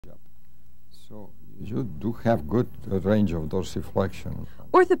So you do have good range of dorsiflexion.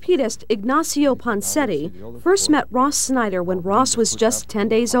 Orthopedist Ignacio Ponseti first met Ross Synder when Ross was just 10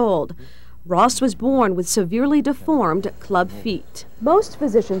 days old. Ross was born with severely deformed club feet. Most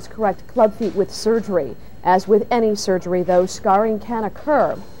physicians correct club feet with surgery. As with any surgery, though, scarring can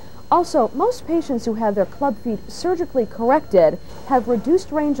occur. Also, most patients who have their club feet surgically corrected have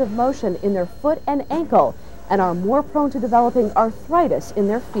reduced range of motion in their foot and ankle and are more prone to developing arthritis in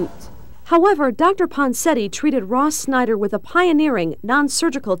their feet. However, Dr. Ponseti treated Ross Synder with a pioneering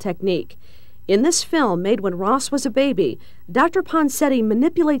non-surgical technique. In this film, made when Ross was a baby, Dr. Ponseti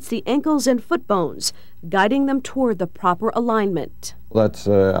manipulates the ankles and foot bones, guiding them toward the proper alignment. That's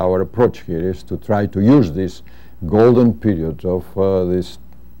our approach here, is to try to use this golden period of these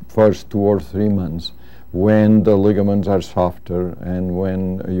first 2 or 3 months when the ligaments are softer and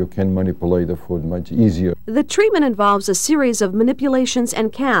when you can manipulate the foot much easier. The treatment involves a series of manipulations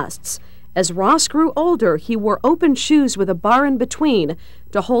and casts. As Ross grew older, he wore open shoes with a bar in between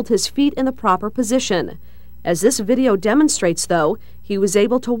to hold his feet in the proper position. As this video demonstrates, though, he was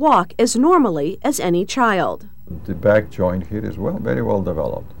able to walk as normally as any child. The back joint here is very well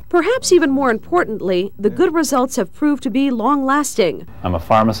developed. Perhaps even more importantly, the good results have proved to be long-lasting. I'm a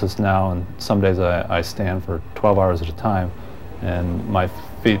pharmacist now, and some days I stand for 12 hours at a time, and my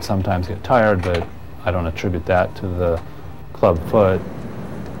feet sometimes get tired, but I don't attribute that to the club foot.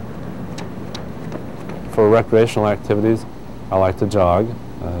 For recreational activities, I like to jog.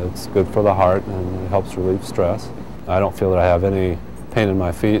 It's good for the heart and it helps relieve stress. I don't feel that I have any pain in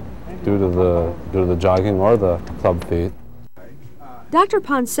my feet due to the jogging or the club feet. Dr.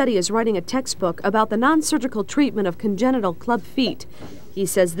 Ponseti is writing a textbook about the non-surgical treatment of congenital club feet. He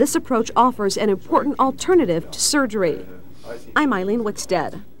says this approach offers an important alternative to surgery. I'm Eileen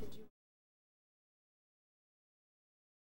Wickstead.